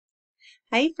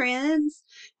Hey friends,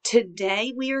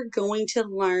 today we are going to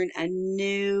learn a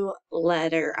new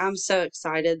letter. I'm so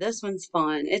excited. This one's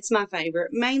fun. It's my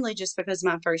favorite, mainly just because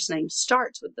my first name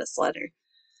starts with this letter.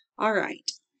 All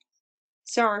right.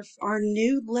 So our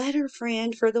new letter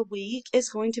friend for the week is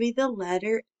going to be the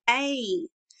letter A.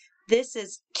 This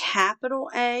is capital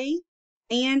A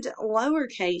and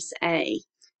lowercase a.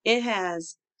 It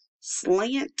has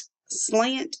slant,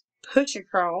 push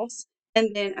across,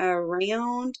 and then a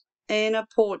round and a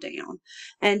pull down.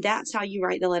 And that's how you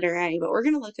write the letter A. But we're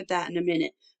going to look at that in a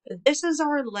minute. But this is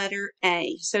our letter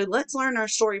A. So let's learn our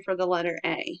story for the letter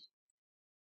A.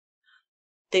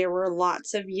 There were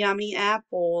lots of yummy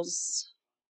apples,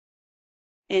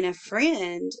 and a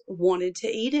friend wanted to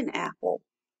eat an apple.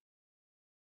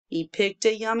 He picked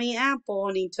a yummy apple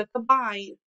and he took a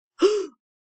bite.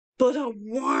 But a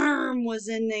worm was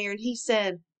in there and he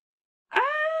said,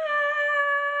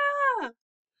 "Ah!"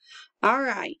 All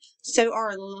right. So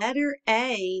our letter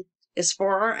A is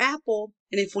for our apple.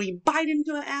 And if we bite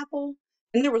into an apple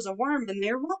and there was a worm in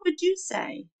there, what would you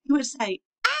say? You would say,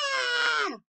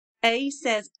 "Ah!" A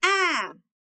says, "Ah."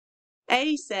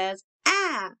 A says,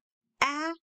 "Ah."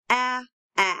 Ah, ah,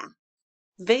 ah.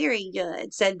 Very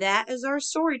good. So that is our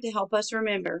story to help us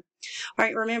remember. All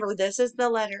right, remember this is the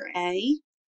letter A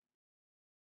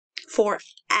for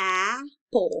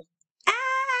apple.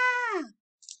 Ah!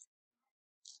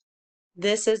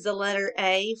 This is the letter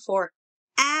A for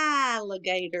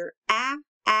alligator.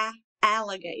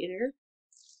 Alligator.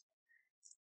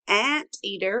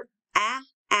 Anteater.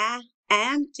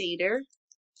 Anteater.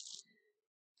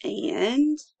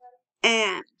 And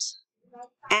ant.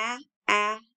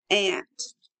 Ant.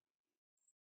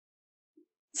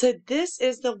 So this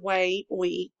is the way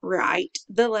we write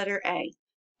the letter A.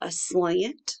 A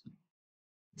slant,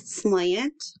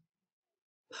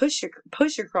 push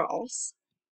across,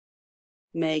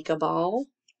 make a ball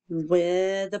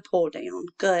with a pull down.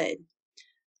 Good.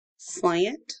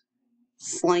 Slant,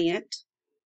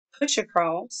 push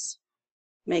across,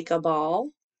 make a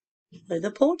ball with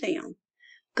a pull down.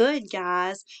 Good,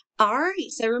 guys. All right,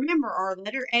 so remember our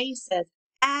letter A says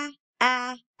ah,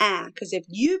 because if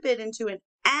you bit into an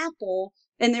apple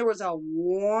and there was a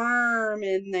worm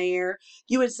in there,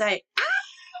 you would say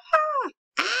ah,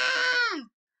 ah.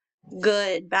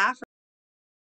 Good. Bye.